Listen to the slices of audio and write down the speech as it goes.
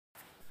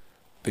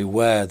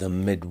Beware the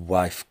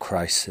midwife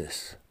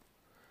crisis,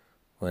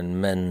 when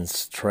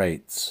men's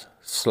traits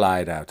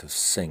slide out of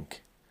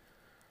sync.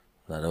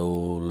 That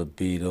old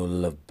libido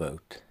love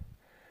boat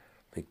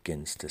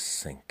begins to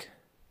sink.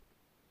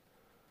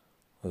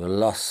 With a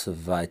loss of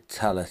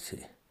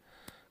vitality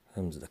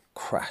comes the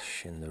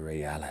crash in the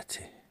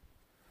reality.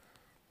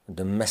 The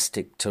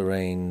domestic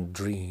terrain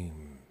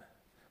dream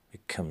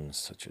becomes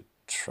such a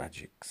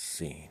tragic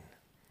scene.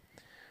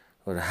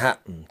 What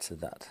happened to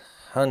that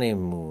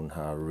honeymoon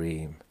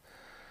harem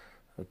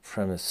of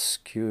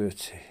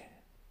promiscuity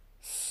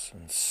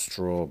and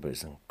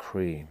strawberries and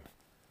cream?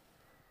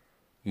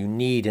 You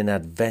need an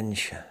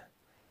adventure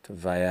to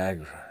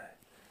Viagra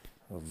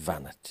or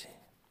vanity,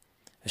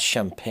 a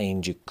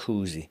champagne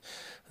jacuzzi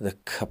with a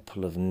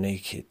couple of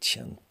naked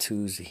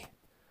chantuzi,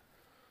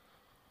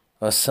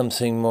 or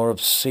something more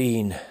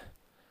obscene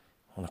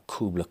on a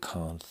Kubla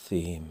Khan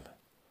theme,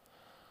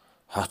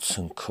 hot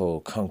and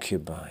cold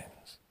concubines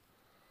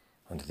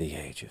under the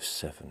age of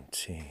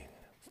 17.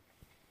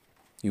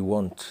 You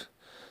want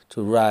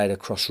to ride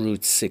across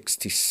Route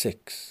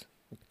 66,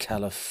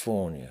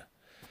 California,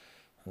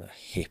 on a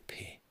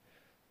hippie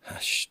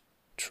hash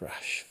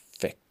trash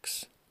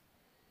fix.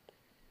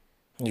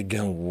 You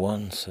don't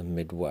want a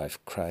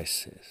midwife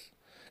crisis,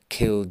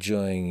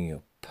 killjoying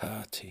your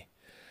party,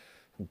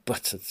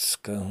 buttered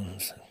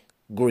scones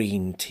and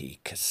green tea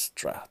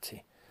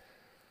castrati.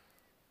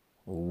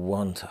 Who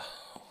wants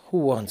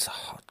a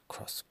hot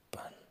cross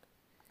bun,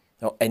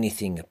 or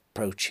anything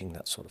approaching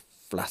that sort of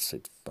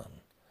flaccid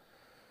fun?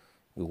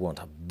 You want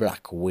a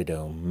Black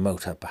Widow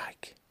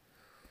motorbike,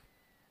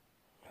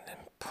 and then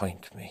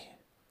point me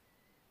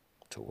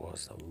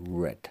towards the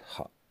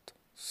red-hot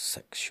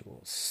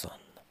sexual sun.